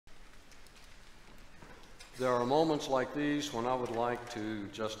There are moments like these when I would like to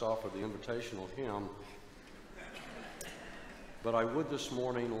just offer the invitational hymn, but I would this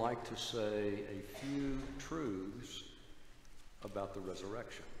morning like to say a few truths about the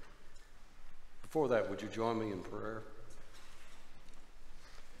resurrection. Before that, would you join me in prayer?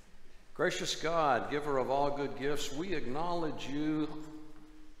 Gracious God, giver of all good gifts, we acknowledge you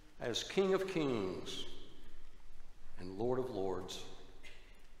as King of Kings and Lord of Lords.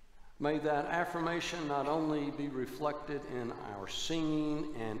 May that affirmation not only be reflected in our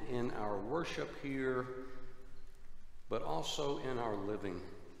singing and in our worship here, but also in our living,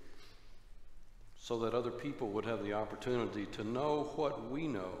 so that other people would have the opportunity to know what we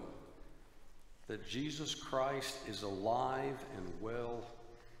know, that Jesus Christ is alive and well,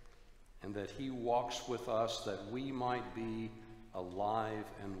 and that he walks with us that we might be alive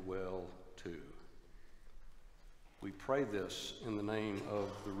and well too. We pray this in the name of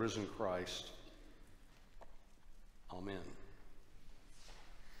the risen Christ. Amen.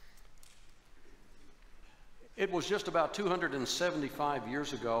 It was just about 275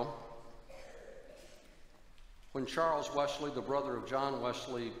 years ago when Charles Wesley, the brother of John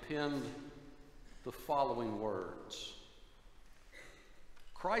Wesley, penned the following words: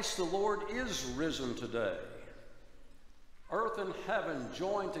 Christ the Lord is risen today. Earth and heaven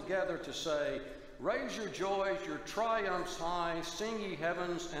join together to say, raise your joys, your triumphs high, sing ye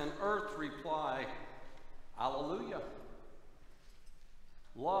heavens, and earth reply, Alleluia.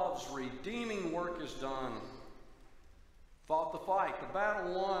 Love's redeeming work is done. Fought the fight, the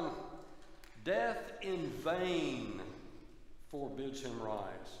battle won. Death in vain forbids him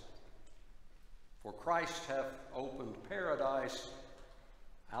rise. For Christ hath opened paradise.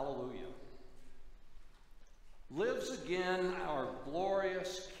 Alleluia. Lives again our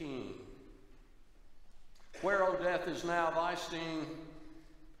glorious King. Where, O death, is now thy sting?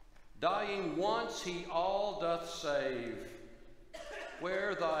 Dying once, he all doth save.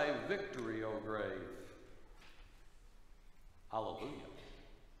 Where thy victory, O grave? Alleluia.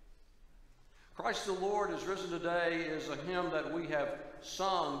 Christ the Lord is risen today is a hymn that we have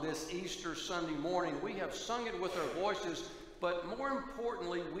sung this Easter Sunday morning. We have sung it with our voices, but more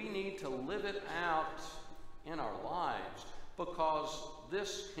importantly, we need to live it out in our lives, because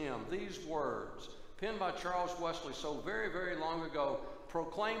this hymn, these words, penned by Charles Wesley so very, very long ago,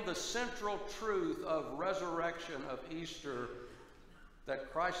 proclaim the central truth of resurrection of Easter,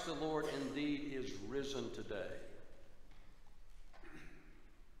 that Christ the Lord indeed is risen today.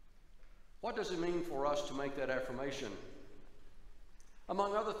 What does it mean for us to make that affirmation?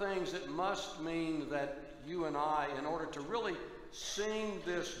 Among other things, it must mean that you and I, in order to really sing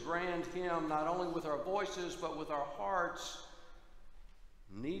this grand hymn, not only with our voices, but with our hearts,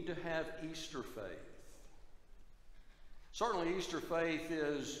 need to have Easter faith. Certainly, Easter faith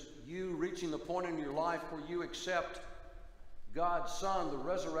is you reaching the point in your life where you accept God's Son, the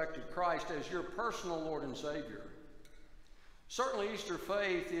resurrected Christ, as your personal Lord and Savior. Certainly, Easter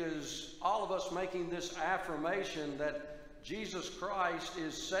faith is all of us making this affirmation that Jesus Christ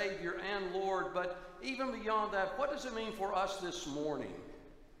is Savior and Lord, but even beyond that, what does it mean for us this morning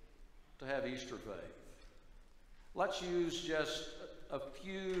to have Easter faith? Let's use just a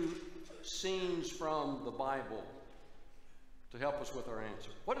few scenes from the Bible to help us with our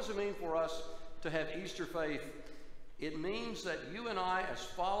answer. What does it mean for us to have Easter faith? It means that you and I, as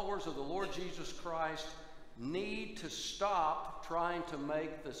followers of the Lord Jesus Christ, need to stop trying to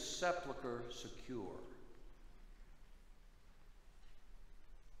make the sepulcher secure.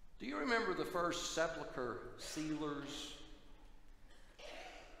 Do you remember the first sepulcher sealers?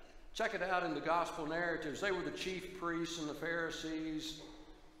 Check it out in the gospel narratives. They were the chief priests and the Pharisees.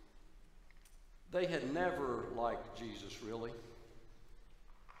 They had never liked Jesus, really.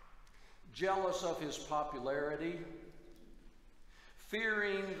 Jealous of his popularity,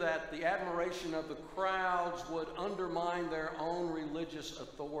 fearing that the admiration of the crowds would undermine their own religious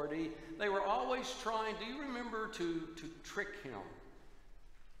authority. They were always trying, do you remember, to trick him,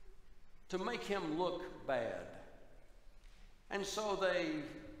 to make him look bad. And so they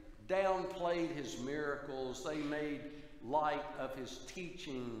downplayed his miracles. They made light of his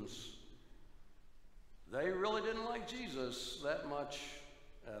teachings. They really didn't like Jesus that much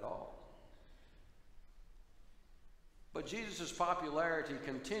at all. But Jesus' popularity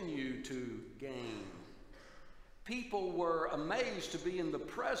continued to gain. People were amazed to be in the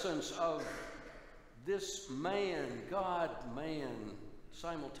presence of this man, God-man,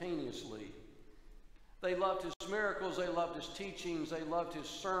 simultaneously. They loved his miracles, they loved his teachings, they loved his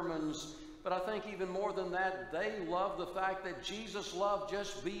sermons, but I think even more than that, they loved the fact that Jesus loved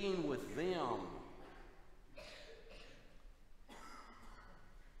just being with them.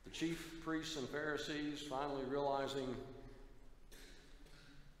 The The chief priests and Pharisees, finally realizing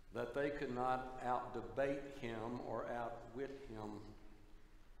that they could not out-debate him or outwit him,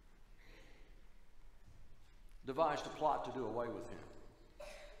 devised a plot to do away with him.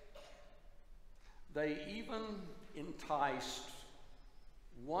 They even enticed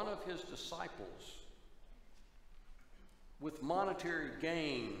one of his disciples with monetary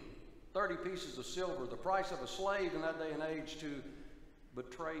gain, 30 pieces of silver, the price of a slave in that day and age, to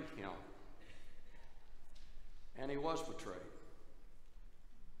betray him. And he was betrayed.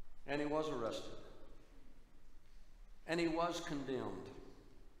 And he was arrested. And he was condemned.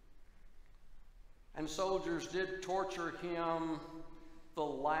 And soldiers did torture him, the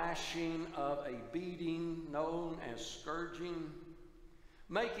lashing of a beating known as scourging,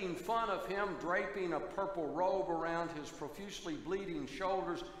 making fun of him, draping a purple robe around his profusely bleeding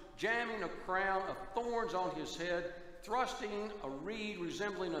shoulders, jamming a crown of thorns on his head, thrusting a reed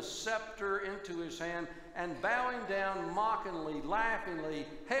resembling a scepter into his hand, and bowing down mockingly, laughingly,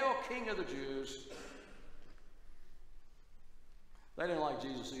 "Hail, King of the Jews." They didn't like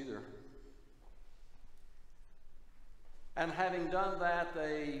Jesus either. And having done that,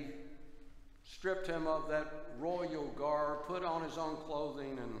 they stripped him of that royal garb, put on his own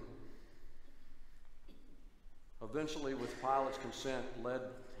clothing, and eventually, with Pilate's consent, led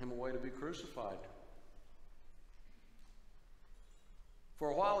him away to be crucified. For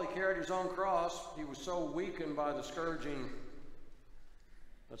a while he carried his own cross. He was so weakened by the scourging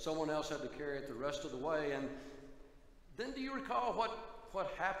that someone else had to carry it the rest of the way. And then do you recall what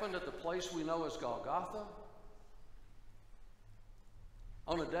happened at the place we know as Golgotha?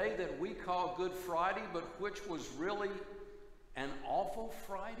 On a day that we call Good Friday, but which was really an awful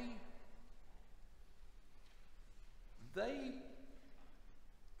Friday, they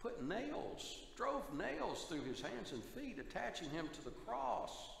drove nails through his hands and feet, attaching him to the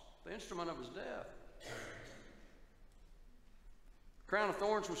cross, the instrument of his death. The crown of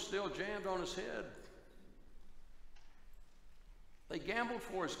thorns was still jammed on his head. They gambled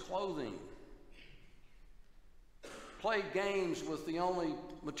for his clothing, played games with the only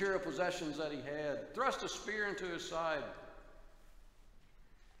material possessions that he had, thrust a spear into his side,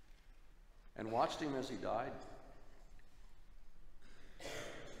 and watched him as he died.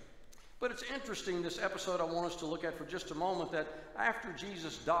 But it's interesting, this episode I want us to look at for just a moment, that after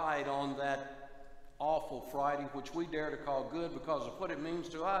Jesus died on that awful Friday, which we dare to call good because of what it means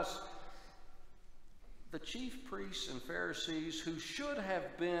to us, the chief priests and Pharisees, who should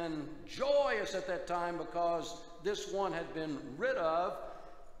have been joyous at that time because this one had been rid of,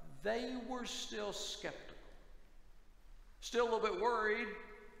 they were still skeptical, still a little bit worried.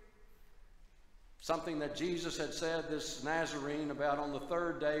 Something that Jesus had said, this Nazarene, about on the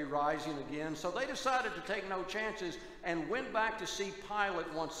third day rising again. So they decided to take no chances and went back to see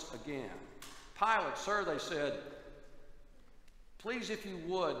Pilate once again. "Pilate, sir," they said, "please, if you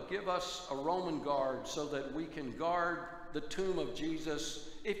would, give us a Roman guard so that we can guard the tomb of Jesus.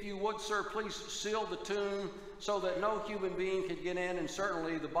 If you would, sir, please seal the tomb so that no human being can get in, and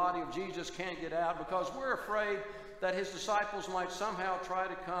certainly the body of Jesus can't get out, because we're afraid that his disciples might somehow try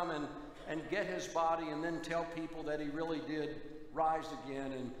to come and get his body and then tell people that he really did rise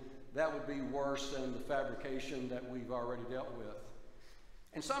again, and that would be worse than the fabrication that we've already dealt with."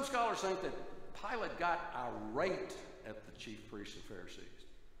 And some scholars think that Pilate got irate at the chief priests and Pharisees.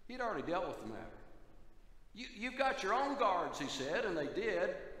 He'd already dealt with the matter. You've got your own guards, he said, and they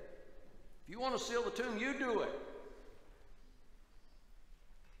did. If you want to seal the tomb, you do it.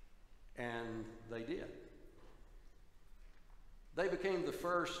 And they did. They became the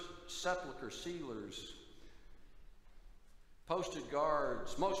first sepulcher sealers, posted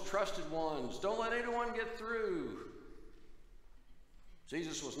guards, most trusted ones. Don't let anyone get through.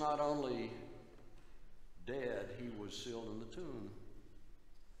 Jesus was not only dead, he was sealed in the tomb.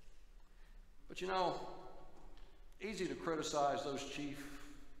 But you know, easy to criticize those chief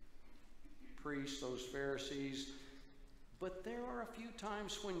priests, those Pharisees, but there are a few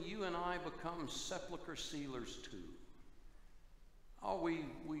times when you and I become sepulcher sealers too. Oh, we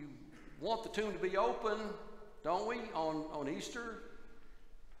want the tomb to be open, don't we, on Easter?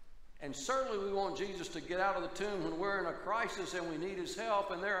 And certainly we want Jesus to get out of the tomb when we're in a crisis and we need his help.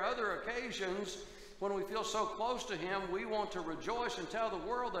 And there are other occasions when we feel so close to him, we want to rejoice and tell the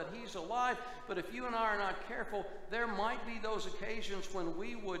world that he's alive. But if you and I are not careful, there might be those occasions when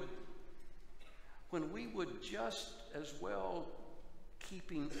we would just as well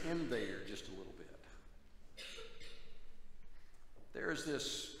keep him in there just a little bit. There's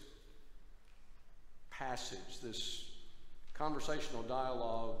this passage, this conversational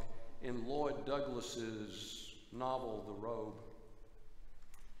dialogue in Lloyd Douglas's novel, The Robe.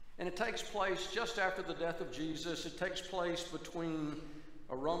 And it takes place just after the death of Jesus. It takes place between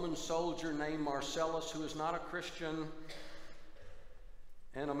a Roman soldier named Marcellus, who is not a Christian,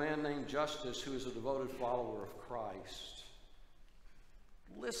 and a man named Justus, who is a devoted follower of Christ.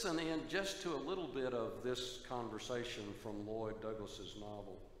 Listen in just to a little bit of this conversation from Lloyd Douglas's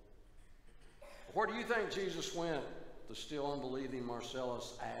novel. "Where do you think Jesus went?" the still unbelieving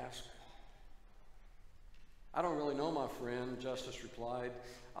Marcellus asked. "I don't really know, my friend," Justus replied.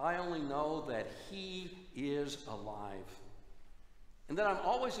 "I only know that he is alive, and that I'm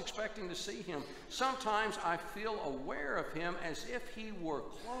always expecting to see him. Sometimes I feel aware of him as if he were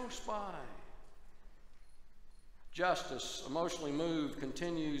close by." Justus, emotionally moved,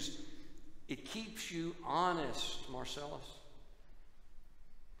 continues, "It keeps you honest, Marcellus.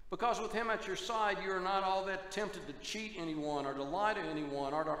 Because with him at your side, you are not all that tempted to cheat anyone or to lie to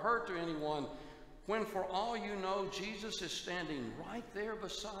anyone or to hurt to anyone, when for all you know, Jesus is standing right there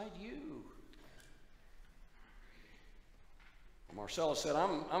beside you." Marcellus said,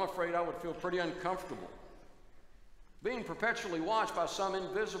 I'm afraid I would feel pretty uncomfortable, being perpetually watched by some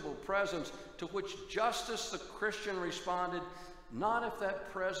invisible presence, to which Justus the Christian responded, "Not if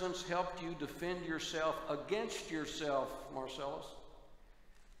that presence helped you defend yourself against yourself, Marcellus.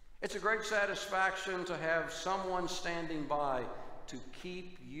 It's a great satisfaction to have someone standing by to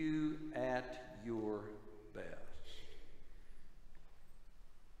keep you at your best."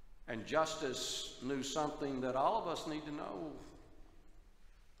 And Justus knew something that all of us need to know.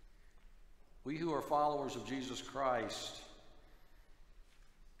 We who are followers of Jesus Christ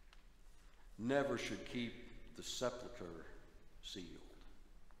never should keep the sepulcher sealed.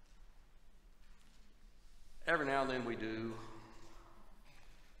 Every now and then we do.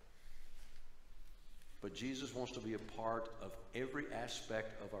 But Jesus wants to be a part of every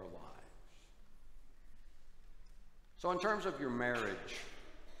aspect of our lives. So in terms of your marriage,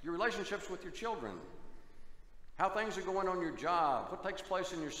 your relationships with your children, how things are going on your job, what takes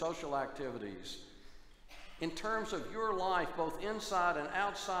place in your social activities, in terms of your life, both inside and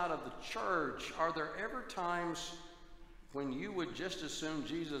outside of the church, are there ever times when you would just as soon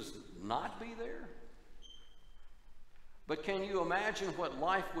Jesus not be there? But can you imagine what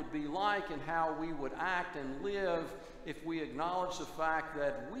life would be like and how we would act and live if we acknowledge the fact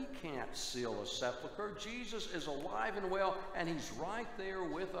that we can't seal a sepulcher? Jesus is alive and well, and he's right there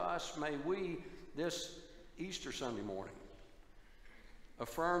with us. May we, this Easter Sunday morning,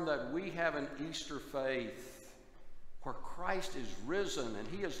 affirm that we have an Easter faith where Christ is risen and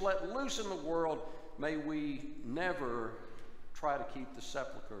he is let loose in the world. May we never try to keep the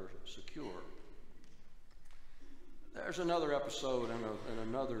sepulcher secure. There's another episode and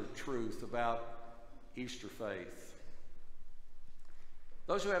another truth about Easter faith.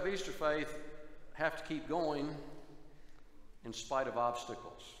 Those who have Easter faith have to keep going in spite of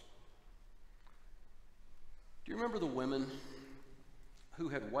obstacles. Do you remember the women who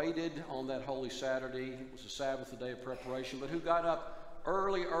had waited on that Holy Saturday? It was the Sabbath, the day of preparation, but who got up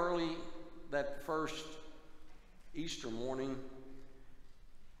early that first Easter morning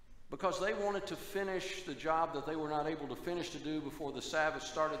because they wanted to finish the job that they were not able to finish to do before the Sabbath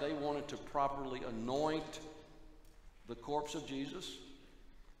started. They wanted to properly anoint the corpse of Jesus.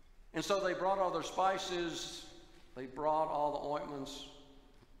 And so they brought all their spices, they brought all the ointments,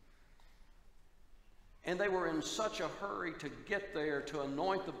 and they were in such a hurry to get there to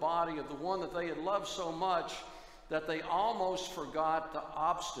anoint the body of the one that they had loved so much that they almost forgot the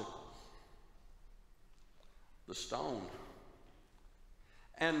obstacle, the stone.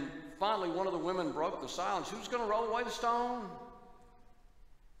 And finally, one of the women broke the silence. Who's going to roll away the stone?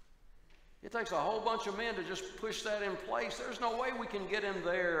 It takes a whole bunch of men to just push that in place. There's no way we can get in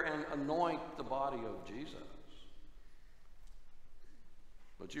there and anoint the body of Jesus.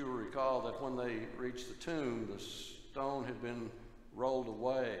 But you will recall that when they reached the tomb, the stone had been rolled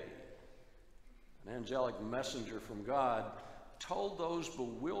away. An angelic messenger from God told those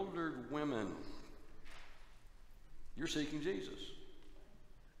bewildered women, "You're seeking Jesus.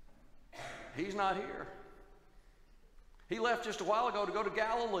 He's not here. He left just a while ago to go to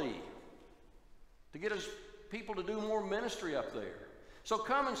Galilee to get his people to do more ministry up there. So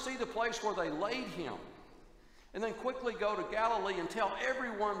come and see the place where they laid him. And then quickly go to Galilee and tell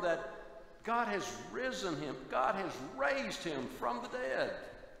everyone that God has risen him. God has raised him from the dead."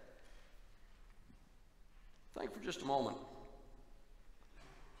 Think for just a moment.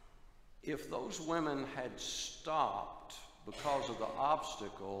 If those women had stopped because of the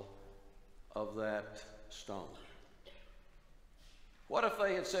obstacle of that stone, what if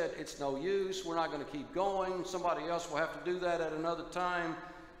they had said, "It's no use, we're not going to keep going, somebody else will have to do that at another time"?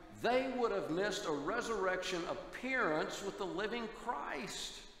 They would have missed a resurrection appearance with the living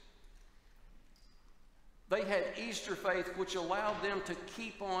Christ. They had Easter faith, which allowed them to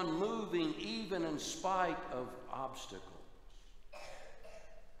keep on moving even in spite of obstacles.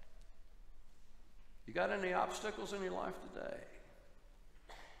 You got any obstacles in your life today?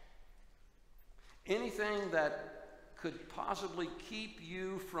 Anything that could possibly keep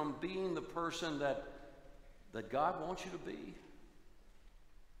you from being the person that God wants you to be?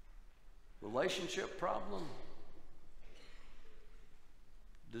 Relationship problem?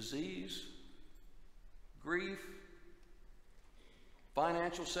 Disease? Grief?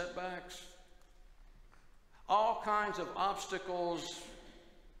 Financial setbacks? All kinds of obstacles.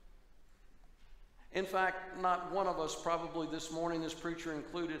 In fact, not one of us probably this morning, this preacher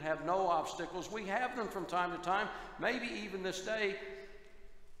included, have no obstacles. We have them from time to time, maybe even this day.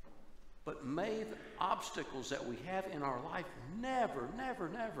 But may the obstacles that we have in our life never, never,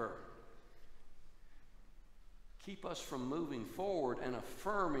 never keep us from moving forward and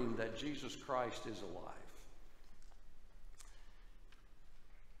affirming that Jesus Christ is alive.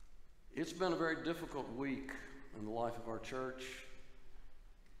 It's been a very difficult week in the life of our church.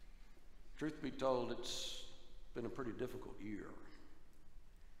 Truth be told, it's been a pretty difficult year.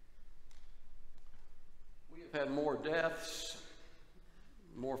 We have had more deaths,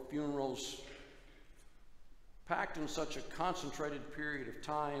 more funerals, packed in such a concentrated period of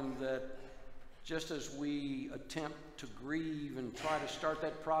time that just as we attempt to grieve and try to start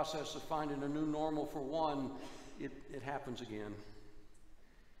that process of finding a new normal for one, it happens again.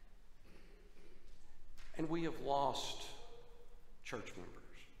 And we have lost church members.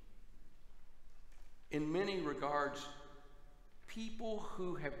 In many regards, people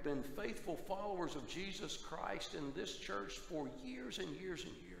who have been faithful followers of Jesus Christ in this church for years and years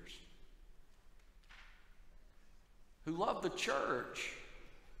and years, who love the church,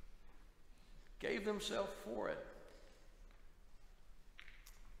 gave themselves for it.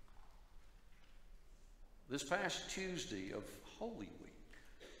 This past Tuesday of Holy Week,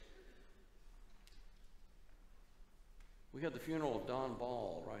 we had the funeral of Don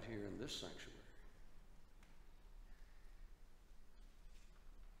Ball right here in this sanctuary.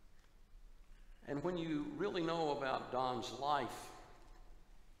 And when you really know about Don's life,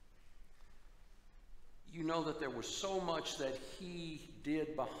 you know that there was so much that he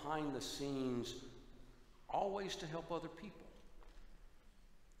did behind the scenes, always to help other people.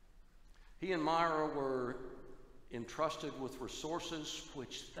 He and Myra were entrusted with resources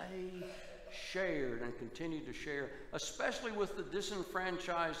which they shared and continued to share, especially with the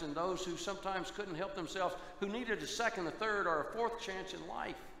disenfranchised and those who sometimes couldn't help themselves, who needed a second, a third, or a fourth chance in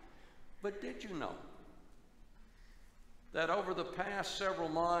life. But did you know that over the past several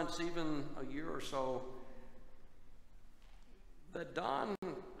months, even a year or so, that Don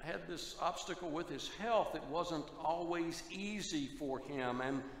had this obstacle with his health? It wasn't always easy for him.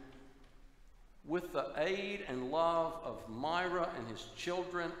 And with the aid and love of Myra and his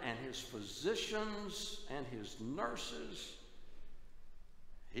children and his physicians and his nurses,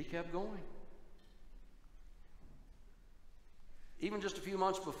 he kept going. Even just a few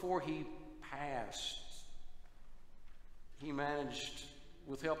months before he passed, he managed,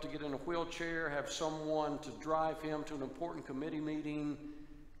 with help, to get in a wheelchair, have someone to drive him to an important committee meeting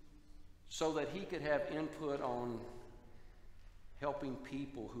so that he could have input on helping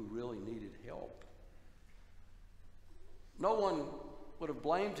people who really needed help. No one would have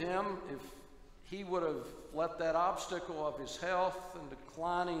blamed him if he would have let that obstacle of his health and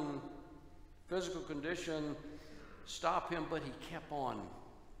declining physical condition stop him, but he kept on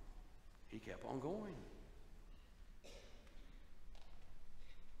going.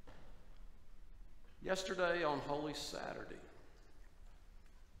 Yesterday on Holy Saturday,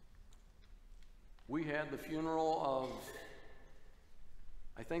 we had the funeral of,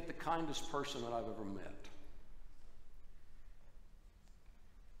 I think, the kindest person that I've ever met.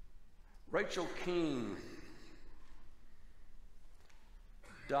 Rachel King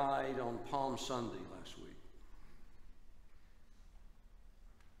died on Palm Sunday last week.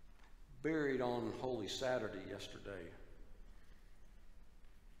 Buried on Holy Saturday yesterday.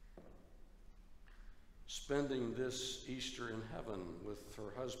 Spending this Easter in heaven with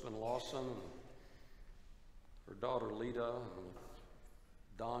her husband Lawson and her daughter Lita and with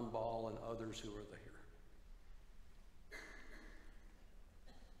Don Ball and others who are there.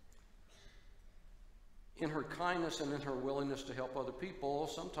 In her kindness and in her willingness to help other people,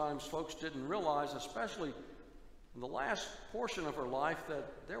 sometimes folks didn't realize, especially in the last portion of her life,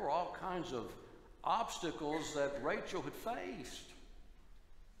 that there were all kinds of obstacles that Rachel had faced.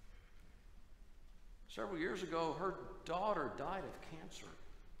 Several years ago, her daughter died of cancer.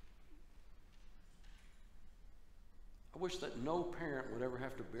 I wish that no parent would ever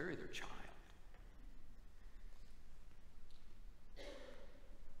have to bury their child.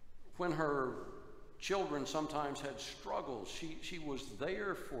 When her children sometimes had struggles, she was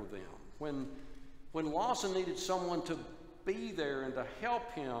there for them. When Lawson needed someone to be there and to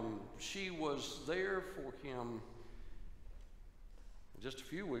help him, she was there for him. Just a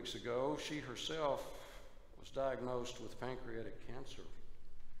few weeks ago, she herself was diagnosed with pancreatic cancer.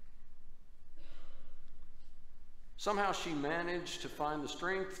 Somehow she managed to find the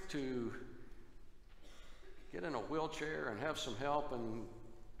strength to get in a wheelchair and have some help and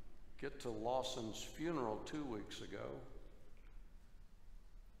get to Lawson's funeral 2 weeks ago.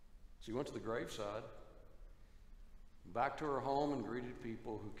 She went to the graveside, back to her home, and greeted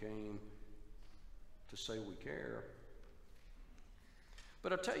people who came to say we care.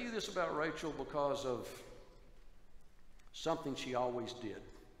 But I'll tell you this about Rachel because of something she always did.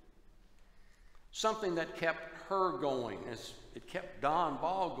 Something that kept her going, as it kept Don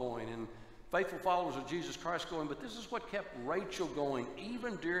Ball going and faithful followers of Jesus Christ going, but this is what kept Rachel going,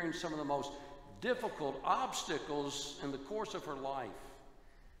 even during some of the most difficult obstacles in the course of her life.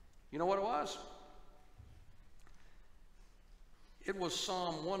 You know what it was? It was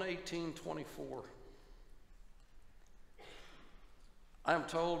Psalm 118:24. I am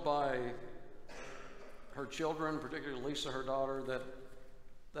told by her children, particularly Lisa, her daughter,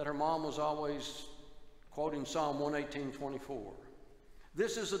 that her mom was always quoting Psalm 118:24.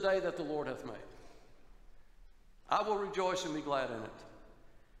 This is the day that the Lord hath made. I will rejoice and be glad in it.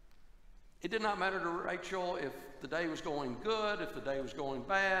 It did not matter to Rachel if the day was going good, if the day was going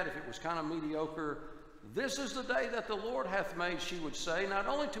bad, if it was kind of mediocre. This is the day that the Lord hath made, she would say, not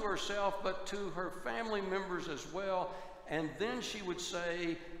only to herself, but to her family members as well. And then she would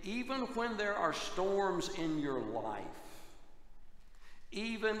say, even when there are storms in your life,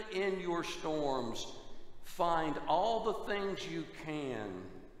 even in your storms, find all the things you can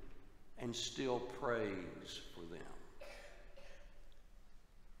and still praise for them.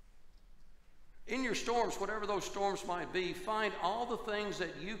 In your storms, whatever those storms might be, find all the things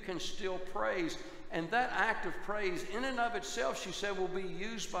that you can still praise. And that act of praise, in and of itself, she said, will be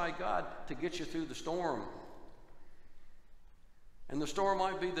used by God to get you through the storm. And the storm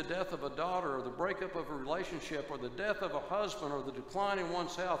might be the death of a daughter, or the breakup of a relationship, or the death of a husband, or the decline in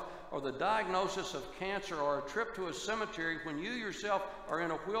one's health, or the diagnosis of cancer, or a trip to a cemetery when you yourself are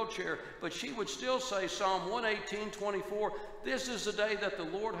in a wheelchair. But she would still say, Psalm 118:24, this is the day that the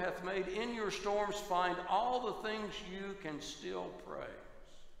Lord hath made. In your storms, find all the things you can still praise.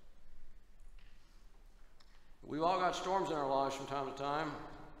 We've all got storms in our lives from time to time.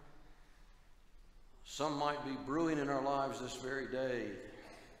 Some might be brewing in our lives this very day.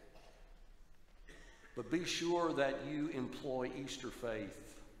 But be sure that you employ Easter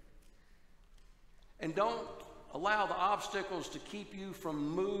faith. And don't allow the obstacles to keep you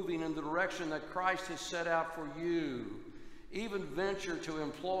from moving in the direction that Christ has set out for you. Even venture to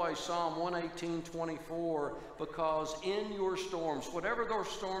employ Psalm 118:24, because in your storms, whatever those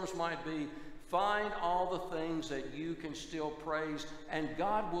storms might be, find all the things that you can still praise, and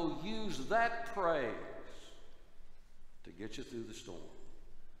God will use that praise to get you through the storm.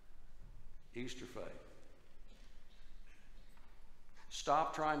 Easter faith.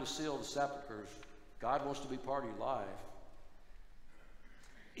 Stop trying to seal the sepulchres. God wants to be part of your life.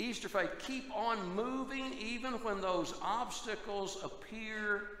 Easter faith. Keep on moving even when those obstacles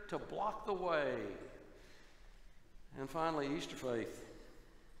appear to block the way. And finally, Easter faith.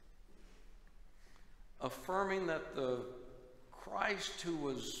 Affirming that the Christ who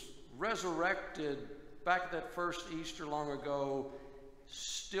was resurrected back at that first Easter long ago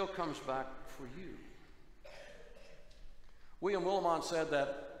still comes back for you. William Willimon said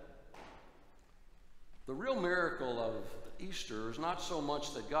that the real miracle of Easter is not so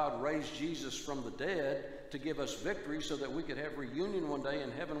much that God raised Jesus from the dead to give us victory so that we could have reunion one day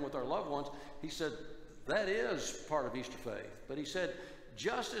in heaven with our loved ones. He said that is part of Easter faith. But he said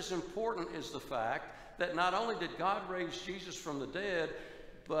just as important is the fact that not only did God raise Jesus from the dead,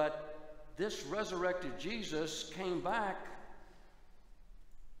 but this resurrected Jesus came back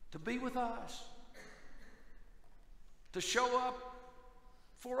to be with us, to show up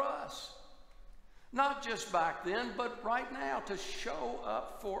for us. Not just back then, but right now, to show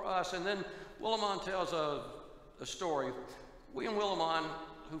up for us. And then Willimon tells a story. William Willimon,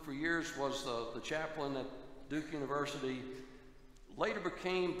 who for years was the chaplain at Duke University, later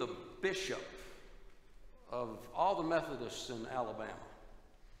became the bishop of all the Methodists in Alabama.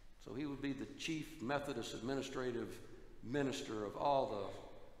 So he would be the chief Methodist administrative minister of all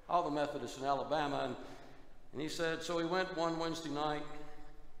the Methodists in Alabama. And he said, so he went one Wednesday night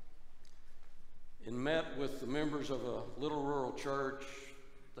and met with the members of a little rural church.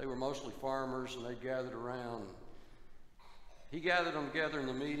 They were mostly farmers, and they gathered around. he gathered them together in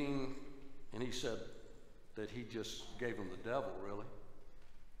the meeting, and he said that he just gave them the devil, really.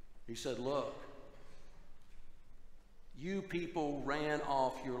 He said, look, you people ran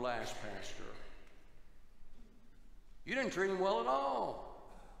off your last pastor. You didn't treat him well at all.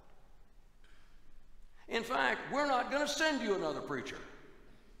 In fact, we're not going to send you another preacher.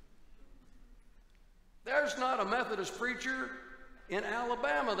 There's not a Methodist preacher in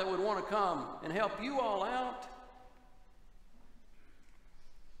Alabama that would want to come and help you all out.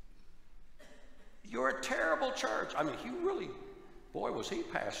 You're a terrible church. I mean, he really, boy, was he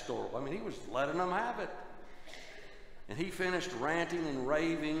pastoral. I mean, he was letting them have it. And he finished ranting and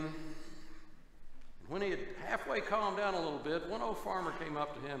raving. When he had halfway calmed down a little bit, one old farmer came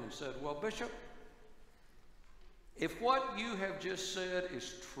up to him and said, well, Bishop, if what you have just said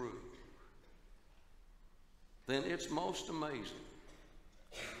is true, then it's most amazing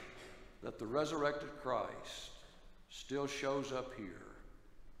that the resurrected Christ still shows up here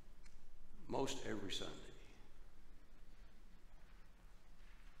most every Sunday.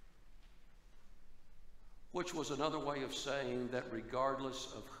 Which was another way of saying that regardless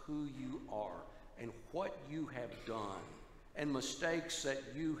of who you are and what you have done and mistakes that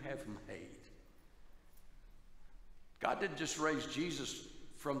you have made, God didn't just raise Jesus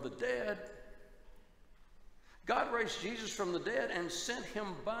from the dead. God raised Jesus from the dead and sent him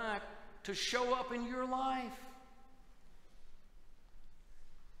back to show up in your life.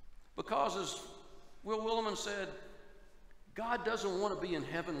 Because as Will Willimon said, God doesn't want to be in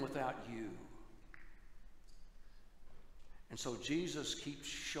heaven without you. And so Jesus keeps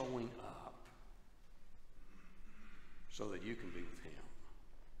showing up so that you can be with him.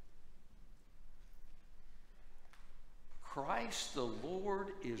 Christ the Lord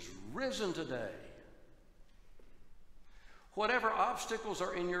is risen today. Whatever obstacles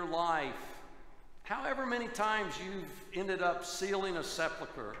are in your life, however many times you've ended up sealing a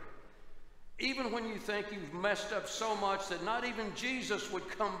sepulcher, even when you think you've messed up so much that not even Jesus would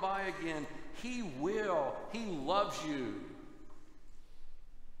come by again, he will. He loves you.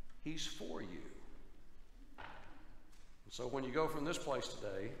 He's for you. And so when you go from this place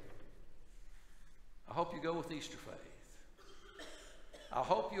today, I hope you go with Easter faith. I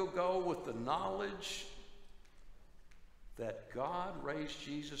hope you'll go with the knowledge that God raised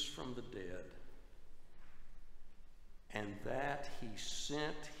Jesus from the dead and that he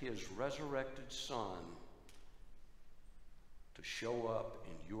sent his resurrected Son to show up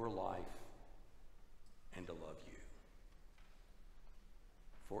in your life and to love you.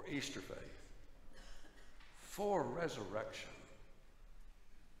 For Easter faith, for resurrection,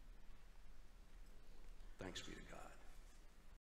 thanks be to God.